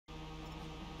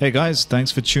Hey guys,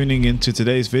 thanks for tuning into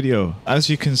today's video.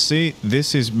 As you can see,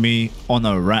 this is me on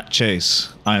a rat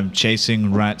chase. I am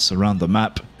chasing rats around the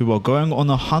map who are going on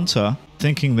a hunter,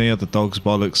 thinking they are the dog's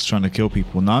bollocks trying to kill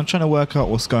people. Now I'm trying to work out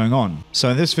what's going on. So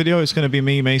in this video, it's going to be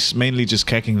me mainly just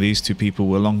kecking these two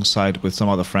people alongside with some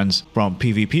other friends from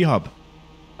PvP Hub.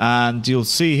 And you'll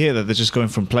see here that they're just going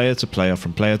from player to player,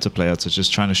 to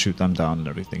just trying to shoot them down and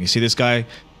everything. You see this guy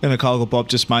in a cargo bob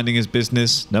just minding his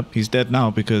business. Nope, he's dead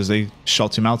now because they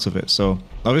shot him out of it. So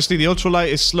obviously the Ultralight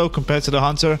is slow compared to the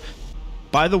Hunter.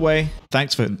 By the way,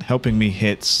 thanks for helping me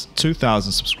hit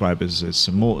 2,000 subscribers. It's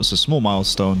a small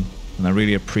milestone and I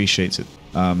really appreciate it.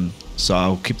 So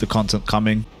I'll keep the content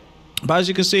coming. But as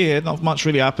you can see here, not much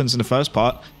really happens in the first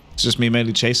part. It's just me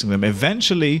mainly chasing them.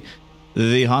 Eventually,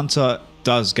 the Hunter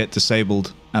does get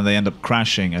disabled and they end up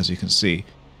crashing, as you can see.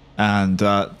 And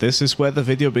this is where the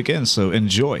video begins, so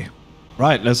enjoy.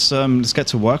 Right, let's get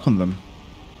to work on them.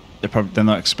 They're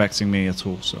not expecting me at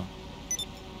all, so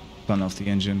turn off the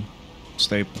engine.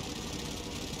 Stable.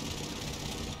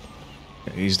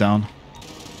 Okay, he's down.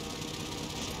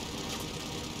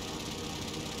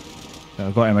 I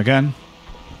got him again.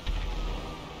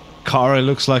 Kara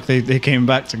looks like they came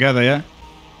back together, yeah?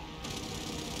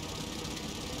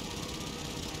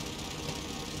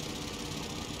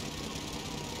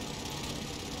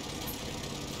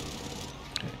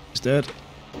 Dead.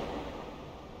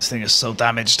 This thing is so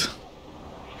damaged.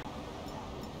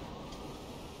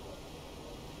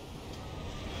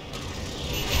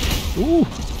 Ooh,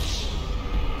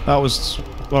 that was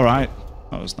all right.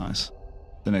 That was nice.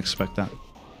 Didn't expect that.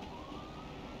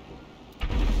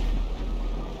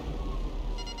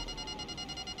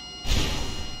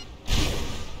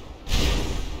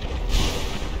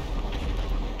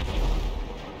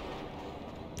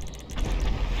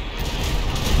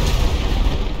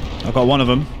 I got one of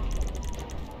them.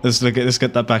 Let's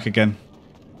get that back again.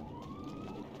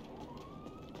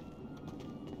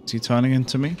 Is he turning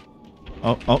into me?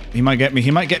 Oh, he might get me.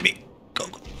 He might get me. Go.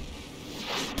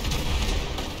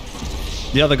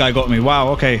 The other guy got me. Wow,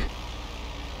 okay.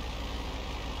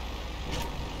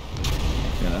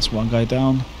 Yeah, that's one guy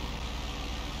down.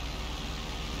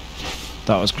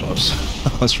 That was close.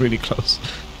 That was really close.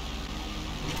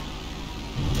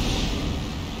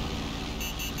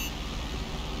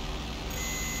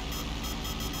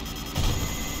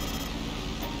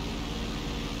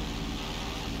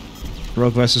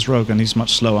 Rogue versus Rogue, and he's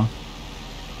much slower.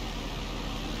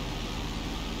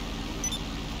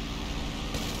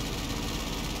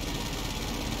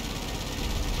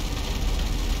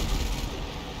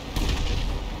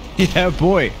 Yeah,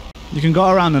 boy. You can go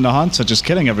around in a Hunter just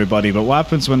killing everybody, but what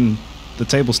happens when the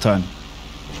tables turn?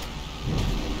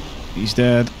 He's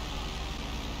dead.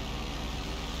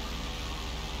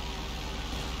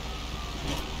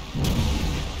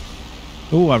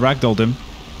 Ooh, I ragdolled him.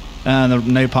 And the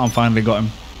napalm finally got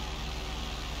him.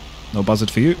 No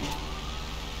buzzard for you.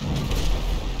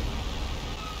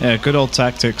 Yeah, good old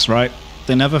tactics, right?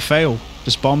 They never fail.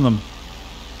 Just bomb them.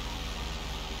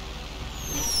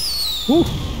 Woo!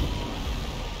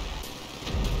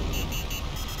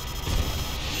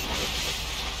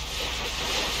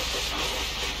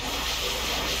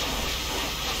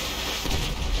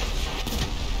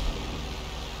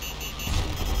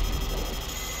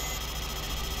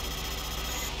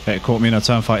 Okay, it caught me in a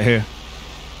turn fight here.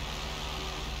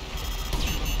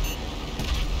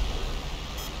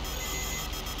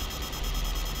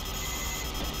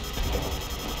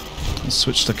 Let's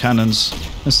switch to cannons.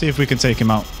 Let's see if we can take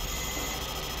him out.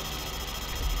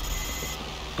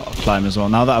 Got to climb as well.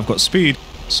 Now that I've got speed,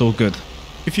 it's all good.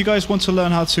 If you guys want to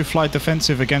learn how to fly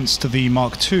defensive against the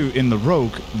Mark II in the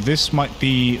Rogue, this might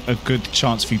be a good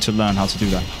chance for you to learn how to do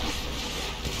that.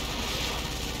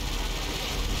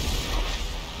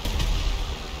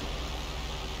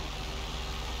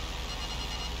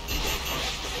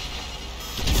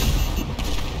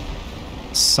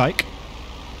 Psych.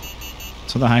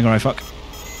 To the hangar, I fuck.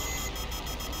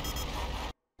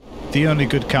 The only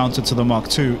good counter to the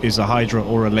Mark II is a Hydra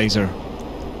or a laser.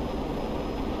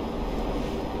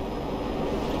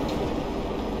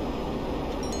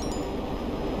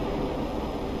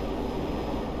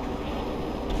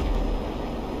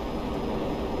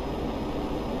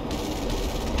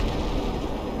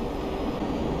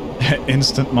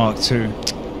 Instant Mark II.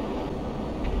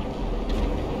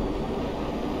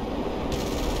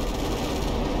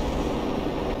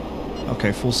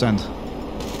 Okay, full send.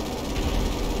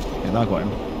 Yeah, that got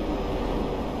him.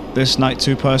 This Knight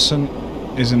 2 person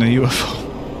is in a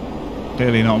UFO.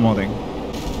 Clearly not modding.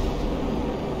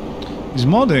 He's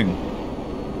modding.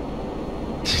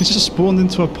 He just spawned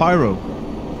into a pyro.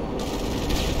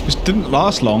 Which didn't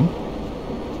last long.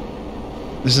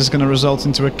 This is going to result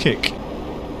into a kick.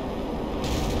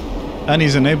 And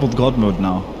he's enabled God mode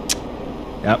now.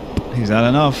 Yep, he's had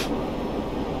enough.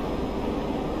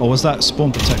 Or was that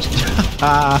spawn protection?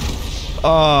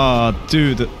 Oh,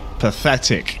 dude,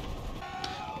 pathetic.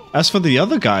 As for the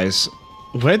other guys,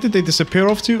 where did they disappear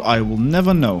off to? I will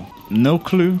never know. No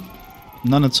clue.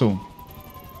 None at all.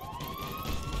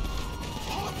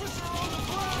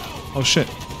 Oh shit.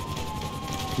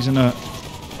 He's in a...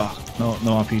 Oh,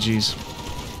 no RPGs.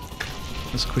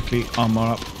 Let's quickly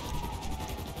armor up.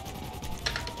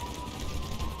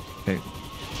 Okay.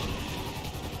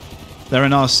 They're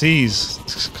in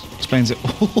RCs. Explains it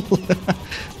all.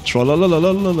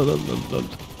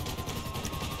 Trollolololololololol.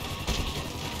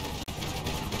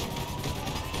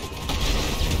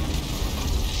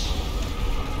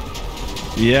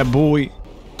 Yeah, boy.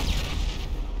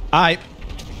 Aight.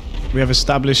 We have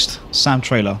established Sam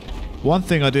trailer. One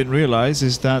thing I didn't realize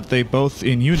is that they both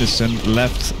in unison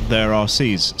left their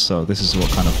RCs, so this is what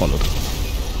kind of followed.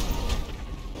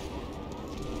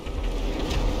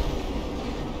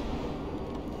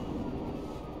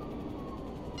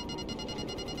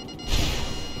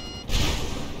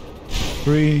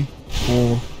 Three,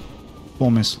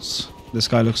 four missiles. This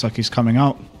guy looks like he's coming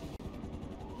out.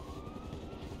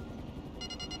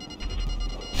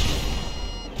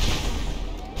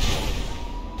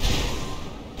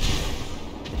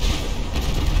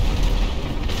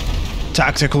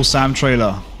 Tactical Sam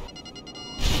trailer.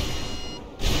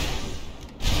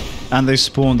 And they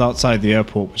spawned outside the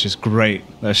airport, which is great.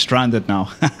 They're stranded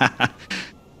now.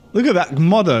 Look at that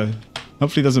motto.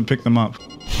 Hopefully he doesn't pick them up.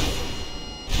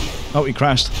 Oh, he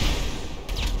crashed.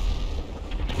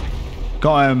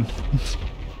 Got him.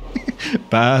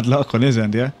 Bad luck on his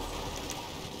end, yeah?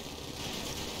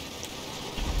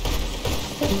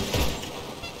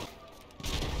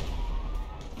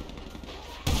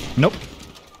 Nope.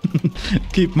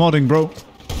 Keep modding, bro.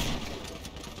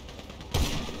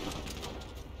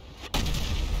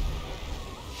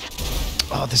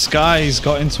 Oh, this guy's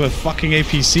got into a fucking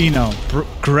APC now.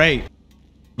 Great.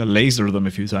 I laser them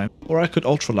a few times. Or I could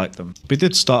ultralight them. We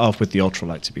did start off with the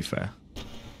ultralight, to be fair.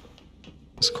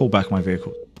 Let's call back my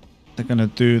vehicle. They're going to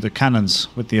do the cannons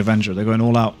with the Avenger. They're going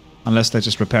all out. Unless they're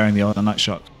just repairing the Night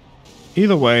Shark.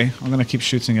 Either way, I'm going to keep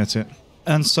shooting at it.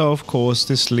 And so, of course,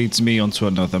 this leads me onto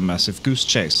another massive goose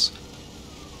chase.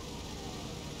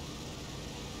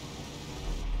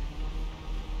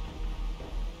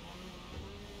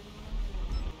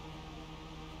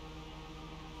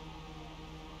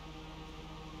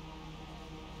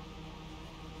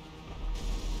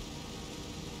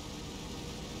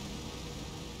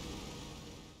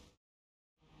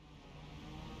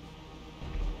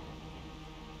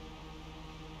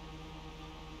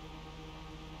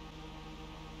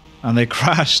 And they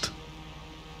crashed.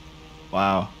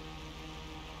 Wow.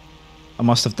 I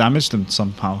must have damaged them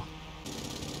somehow.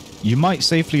 You might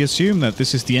safely assume that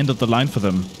this is the end of the line for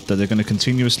them, that they're going to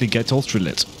continuously get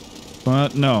ultralit.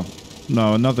 But no.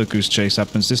 No, another goose chase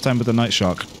happens, this time with the Night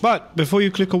Shark. But before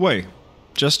you click away,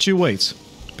 just you wait.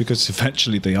 Because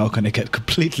eventually they are going to get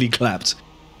completely clapped.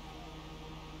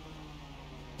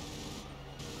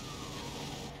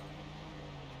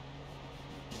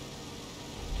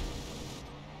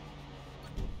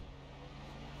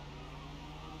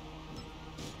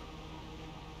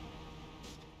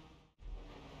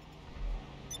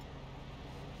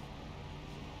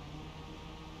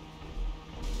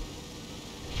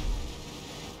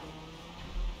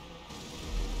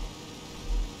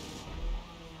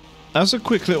 As a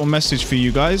quick little message for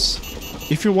you guys,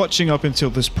 if you're watching up until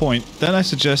this point, then I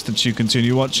suggest that you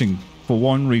continue watching. For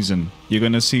one reason, you're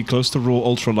going to see close to raw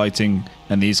ultralighting,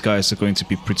 and these guys are going to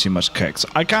be pretty much kecked.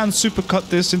 I can supercut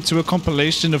this into a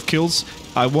compilation of kills.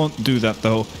 I won't do that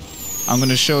though. I'm going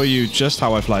to show you just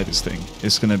how I fly this thing.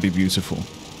 It's going to be beautiful.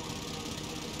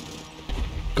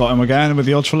 Got him again with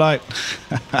the ultralight.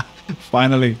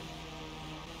 Finally.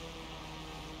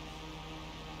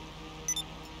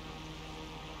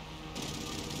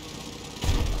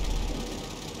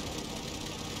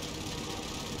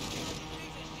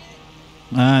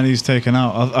 And he's taken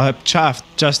out. I chaffed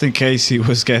just in case he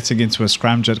was getting into a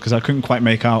scramjet because I couldn't quite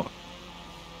make out.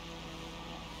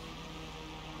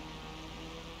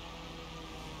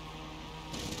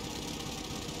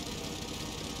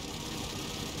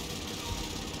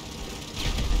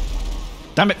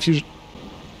 Damn it, Fusion.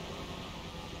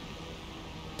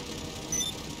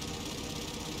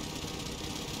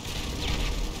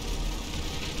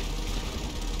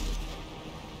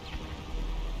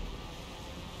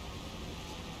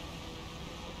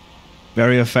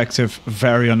 Very effective,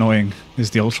 very annoying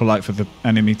is the ultralight for the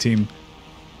enemy team.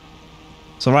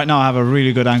 So right now I have a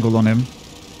really good angle on him.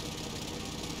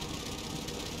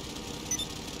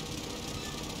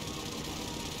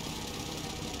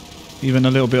 Even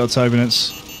a little bit of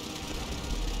turbulence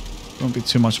won't be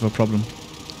too much of a problem.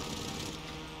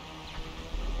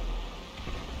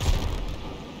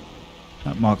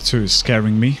 That Mark II is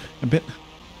scaring me a bit.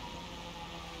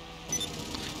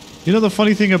 You know the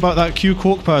funny thing about that Q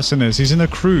Cork person is he's in a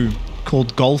crew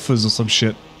called Golfers or some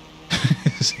shit.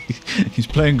 He's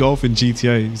playing golf in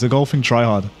GTA. He's a golfing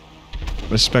tryhard.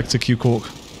 Respect to Q Cork.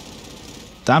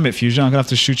 Damn it, Fusion, I'm gonna have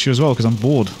to shoot you as well because I'm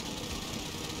bored.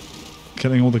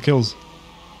 Killing all the kills.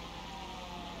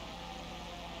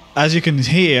 As you can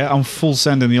hear, I'm full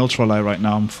send in the Ultralight right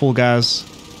now. I'm full gas.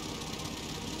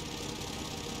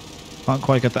 Can't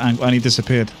quite get the angle. And he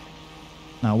disappeared.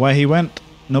 Now, where he went,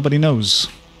 nobody knows.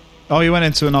 Oh, he went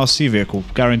into an RC vehicle.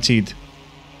 Guaranteed.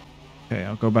 Okay,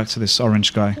 I'll go back to this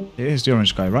orange guy. It is the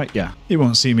orange guy, right? Yeah. He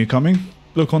won't see me coming.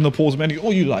 Look on the pause menu.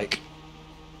 All you like.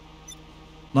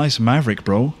 Nice Maverick,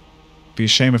 bro. Be a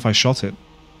shame if I shot it.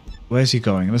 Where's he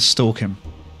going? Let's stalk him.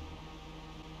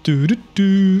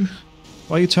 Doo-doo-doo.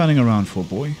 What are you turning around for,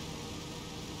 boy?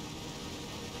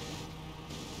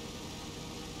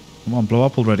 Come on, blow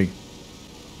up already.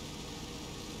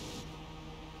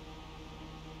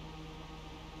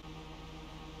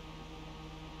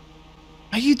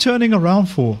 What are you turning around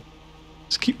for?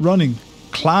 Just keep running.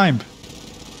 Climb.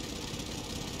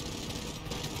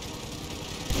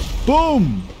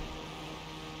 Boom!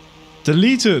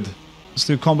 Deleted. Let's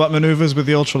do combat maneuvers with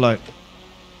the Ultralight.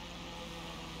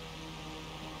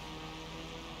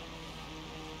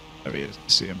 There he is.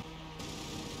 See him.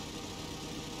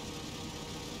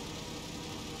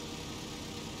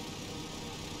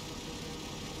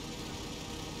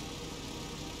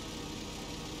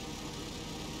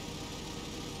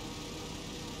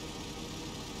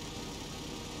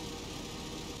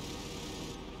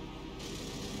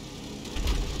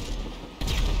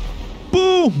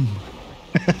 Boom!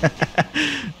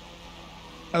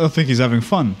 I don't think he's having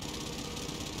fun.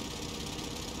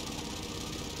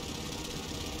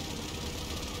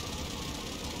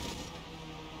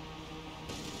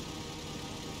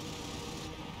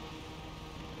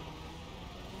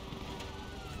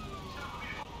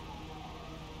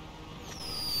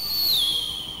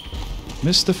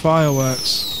 Mr.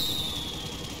 Fireworks.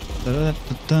 Da, da,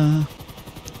 da, da.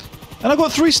 And I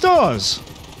got 3 stars.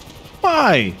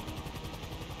 Why?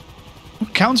 I'm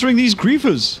countering these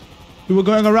griefers who were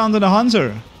going around in a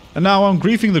hunter. And now I'm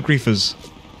griefing the griefers.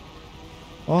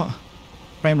 What?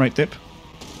 Frame rate dip.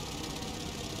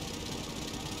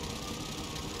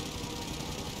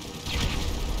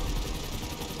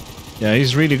 Yeah,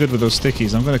 he's really good with those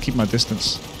stickies. I'm going to keep my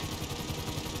distance.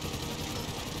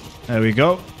 There we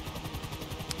go.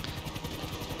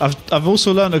 I've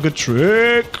also learned a good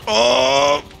trick.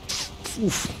 Oh!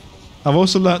 Oof. I've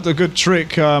also learned a good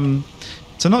trick to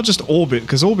not just orbit,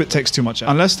 because orbit takes too much.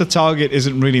 Unless the target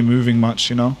isn't really moving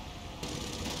much, you know.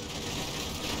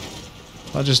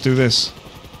 I'll just do this.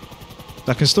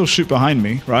 I can still shoot behind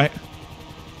me, right?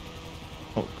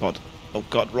 Oh god. Oh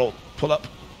god, roll. Pull up.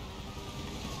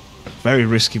 Very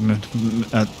risky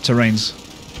terrains.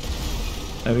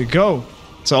 There we go.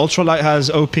 So Ultralight has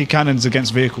OP cannons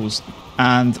against vehicles.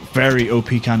 And very OP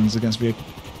cannons against vehicles.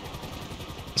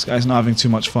 This guy's not having too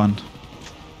much fun.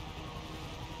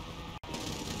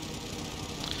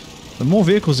 The more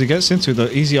vehicles he gets into,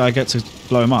 the easier I get to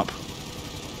blow him up.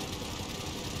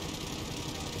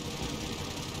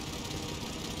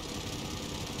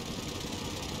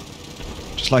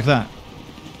 Just like that.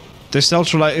 This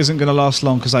Ultralight isn't going to last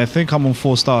long because I think I'm on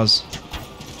 4 stars.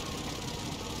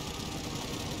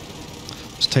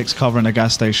 Just takes cover in a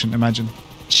gas station, imagine.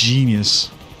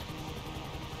 Genius.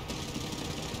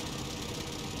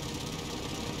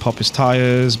 Pop his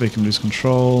tires, make him lose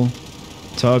control.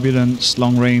 Turbulence,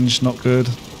 long range, not good.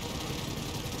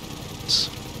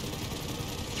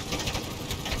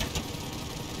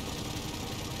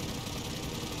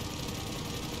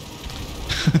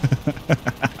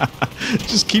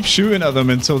 Just keep shooting at them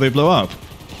until they blow up.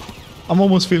 I'm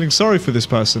almost feeling sorry for this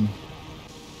person.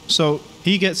 So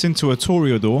he gets into a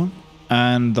Toreador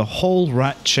and the whole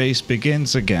rat chase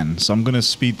begins again. So I'm going to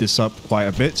speed this up quite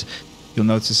a bit. You'll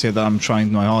notice here that I'm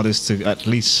trying my hardest to at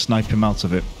least snipe him out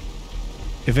of it.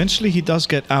 Eventually he does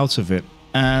get out of it,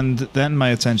 and then my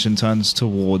attention turns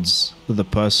towards the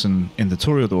person in the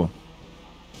Toreador.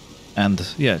 And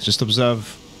yeah, just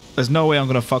observe. There's no way I'm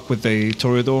going to fuck with the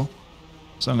Toreador,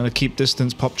 so I'm going to keep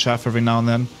distance, pop chaff every now and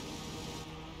then.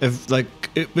 With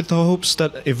the hopes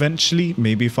that eventually,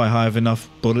 maybe if I have enough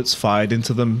bullets fired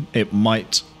into them, it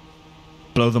might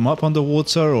blow them up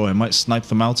underwater, or it might snipe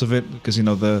them out of it, because you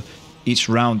know each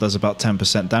round does about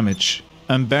 10% damage.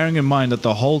 And bearing in mind that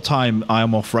the whole time I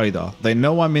am off radar, they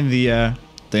know I'm in the air,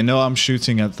 they know I'm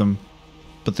shooting at them,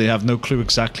 but they have no clue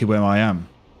exactly where I am.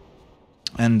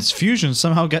 And fusion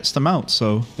somehow gets them out,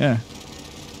 so yeah.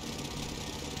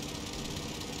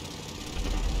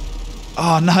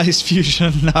 Oh, nice,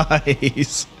 fusion,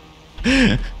 nice.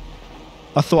 I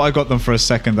thought I got them for a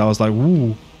second. I was like,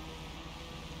 woo.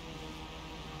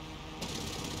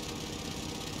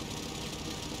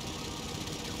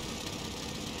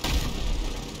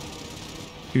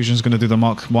 Fusion's gonna do the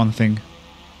Mark 1 thing.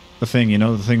 The thing, you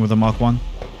know, the thing with the Mark 1.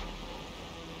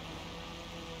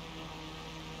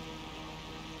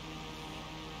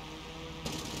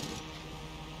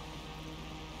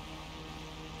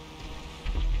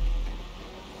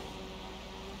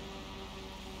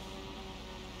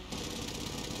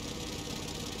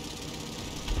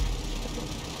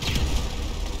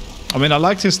 I mean, I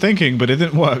liked his thinking, but it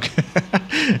didn't work.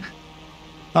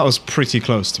 That was pretty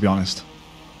close, to be honest.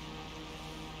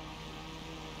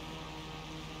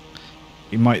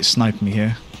 He might snipe me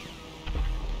here.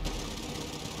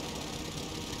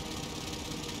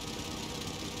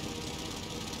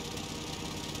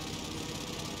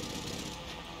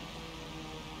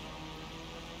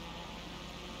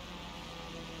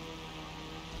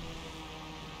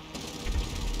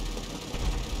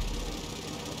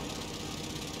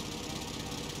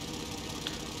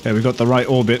 Okay, we got the right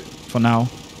orbit for now.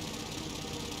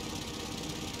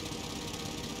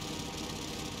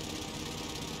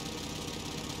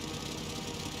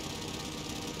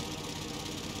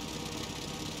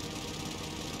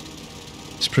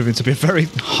 It's proving to be a very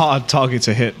hard target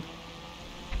to hit.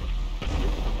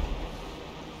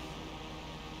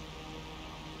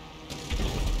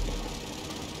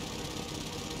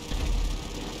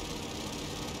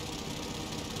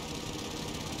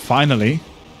 Finally.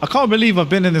 I can't believe I've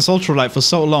been in this ultralight for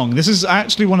so long. This is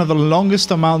actually one of the longest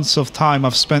amounts of time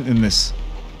I've spent in this.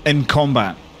 In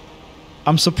combat.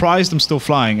 I'm surprised I'm still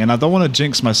flying, and I don't want to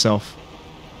jinx myself.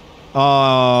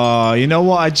 You know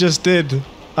what I just did?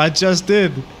 I just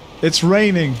did. It's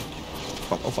raining.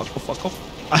 Fuck off, fuck off, fuck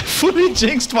off. I fully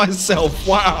jinxed myself.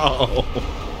 Wow.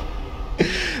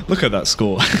 Look at that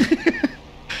score.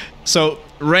 So,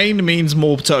 rain means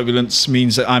more turbulence,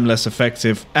 means that I'm less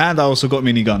effective, and I also got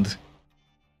minigunned.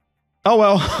 Oh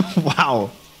well. Wow.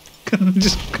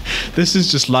 This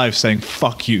is just live saying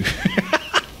fuck you.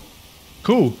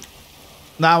 Cool.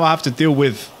 Now I have to deal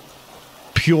with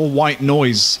pure white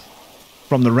noise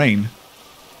from the rain.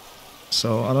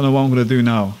 So I don't know what I'm going to do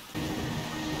now.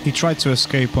 He tried to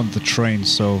escape on the train,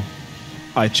 so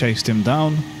I chased him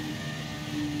down.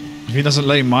 If he doesn't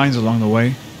lay mines along the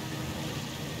way.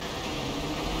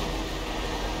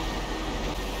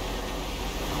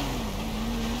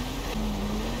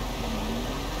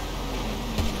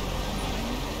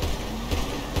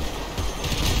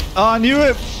 Oh, I knew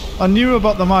it! I knew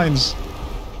about the mines.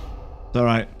 It's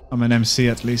alright, I'm an MC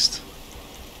at least.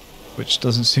 Which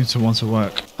doesn't seem to want to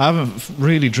work. I haven't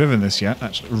really driven this yet,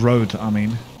 actually. Road, I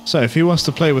mean. So if he wants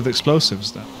to play with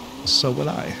explosives, then so will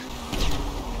I.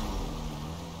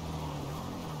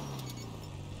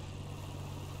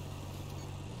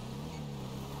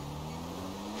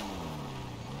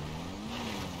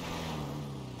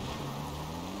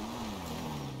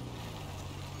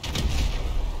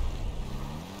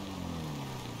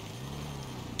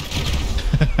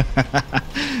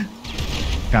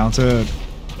 Countered.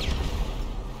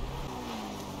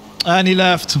 And he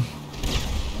left.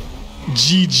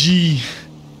 GG.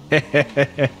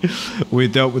 We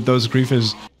dealt with those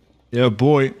griefers. Yeah,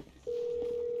 boy.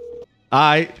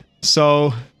 Alright,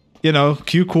 so, you know,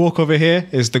 Q-Quark over here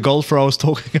is the golfer I was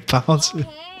talking about.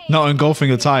 Not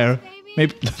engulfing a tire.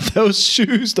 Maybe those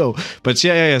shoes, though. But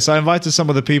yeah. So I invited some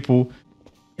of the people.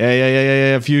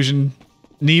 Yeah. Fusion.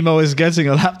 Nemo is getting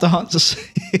a lap dance.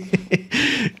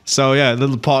 So yeah, a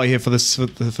little party here for the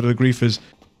griefers.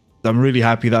 I'm really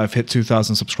happy that I've hit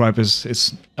 2,000 subscribers.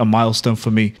 It's a milestone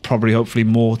for me. Probably, hopefully,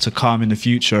 more to come in the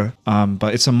future.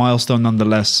 But it's a milestone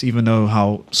nonetheless, even though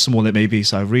how small it may be.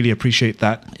 So I really appreciate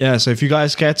that. Yeah, so if you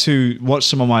guys care to watch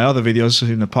some of my other videos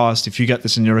in the past, if you get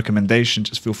this in your recommendation,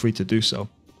 just feel free to do so.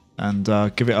 And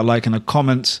give it a like and a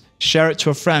comment. Share it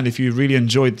to a friend if you really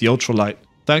enjoyed the Ultralight.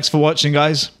 Thanks for watching,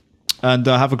 guys. And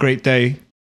have a great day.